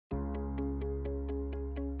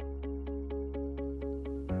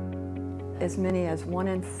as many as 1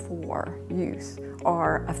 in 4 youth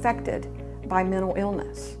are affected by mental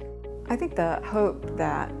illness. I think the hope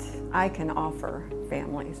that I can offer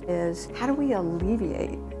families is, how do we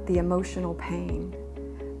alleviate the emotional pain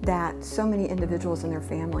that so many individuals and their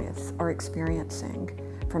families are experiencing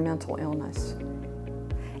from mental illness?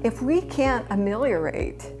 If we can't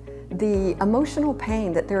ameliorate the emotional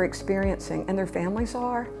pain that they're experiencing and their families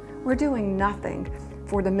are, we're doing nothing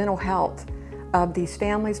for the mental health of these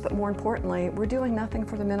families, but more importantly, we're doing nothing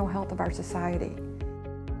for the mental health of our society.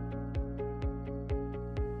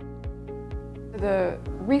 The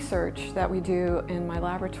research that we do in my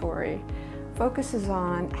laboratory focuses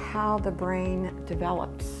on how the brain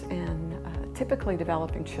develops in typically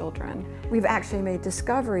developing children. We've actually made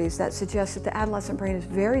discoveries that suggest that the adolescent brain is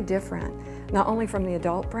very different, not only from the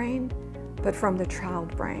adult brain, but from the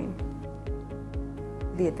child brain.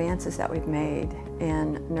 The advances that we've made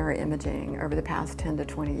in neuroimaging over the past 10 to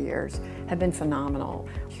 20 years have been phenomenal.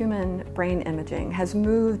 Human brain imaging has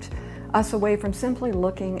moved us away from simply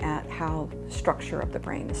looking at how the structure of the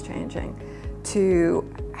brain is changing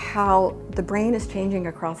to how the brain is changing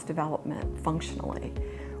across development functionally.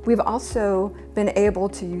 We've also been able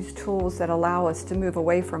to use tools that allow us to move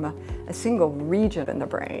away from a single region in the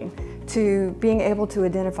brain to being able to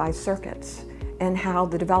identify circuits and how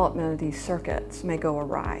the development of these circuits may go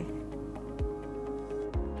awry.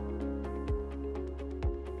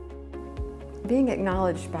 Being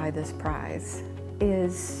acknowledged by this prize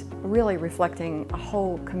is really reflecting a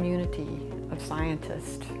whole community of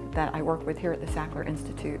scientists that I work with here at the Sackler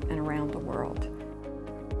Institute and around the world.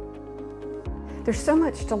 There's so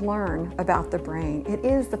much to learn about the brain. It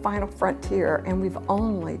is the final frontier, and we've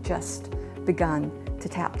only just begun to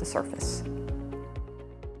tap the surface.